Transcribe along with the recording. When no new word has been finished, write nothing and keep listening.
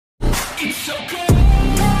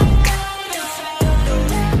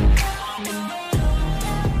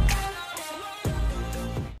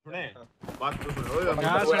बात तो सुनो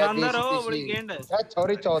यार सुनांदा रहो बड़ी गेंड है यार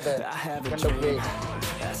चोरी चौथ है गंडे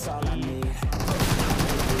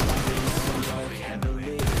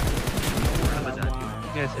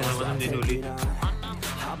कैसे समझ नहीं डोली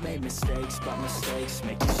I made mistakes, but mistakes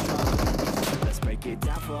make you stronger. Let's break it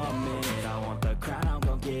down for a minute. I want the crown, I'm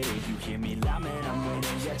gon' get it. You hear me loud, man, I'm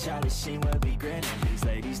winning. Yeah, Charlie Sheen will be grinning. These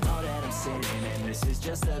ladies know that I'm sinning, and this is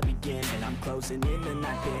just the beginning. I'm closing in the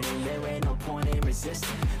night inning. There ain't no point in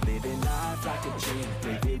resisting. Living life like a dream,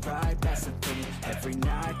 live it right, that's the thing. Every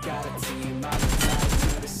night got a team, I was tied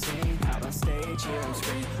to the scene. Out on stage, here I'm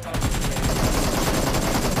screaming.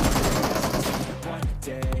 One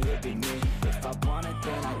day it'll be me. If I want it,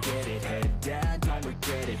 then I get it. Head down, don't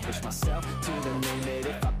regret it. Push myself to the limit.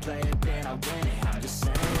 If I play it, then I win it. I'm just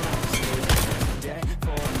saying, I just live it every day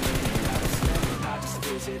for a minute. I just live it, I just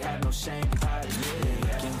visit, have no shame, I admit it.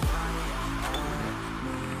 Looking right at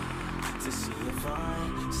me to see if I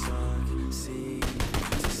succeed,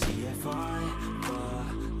 to see if I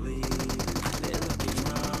believe. They're looking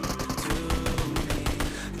up to me.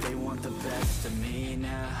 They want the best of me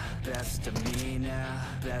now, best of me now,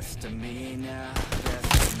 best of me now,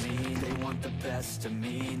 best of me. They want the best of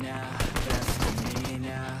me now, best of me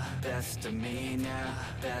now, best of me now,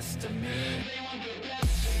 best of me. They want the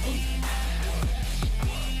best of me.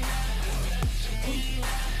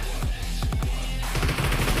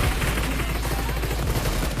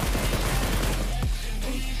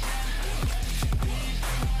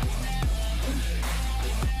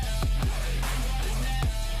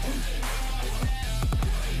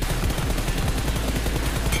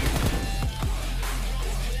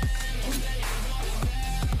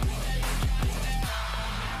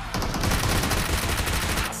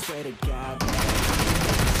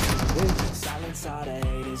 Silence all the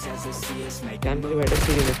haters as they see us make a move. I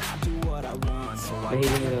do what I want, so I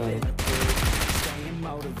gotta staying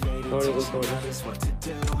motivated, teaching others what to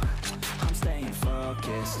do. I'm staying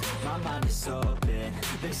focused, my mind is open.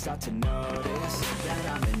 They start to notice that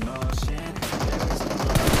I'm in motion. There is no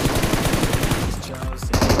road, it's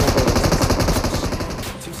chosen.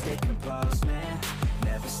 To stay composed, man.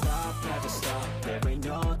 Never stop, never stop. There ain't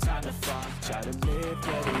no time to fall. Try to live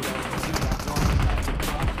every day, 'cause you got one life to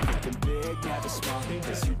fall. Thinking big, never small,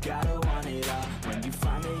 'cause you gotta want it all. When you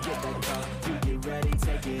finally get that call, you get ready,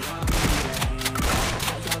 take it off. Put your hand out,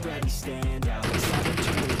 I already stand out. It's not that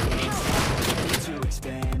you advance now, ready to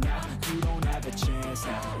expand now. You don't have a chance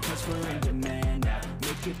now, 'cause we're in demand now.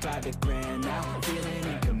 Make it by the grand now, feeling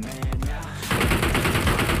in command now.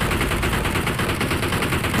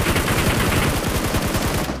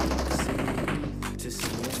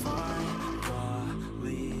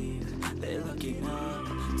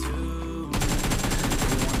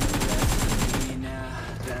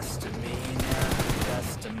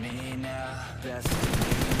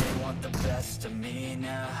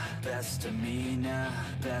 Best of me now,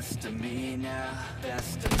 best of me now,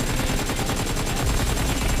 best of me.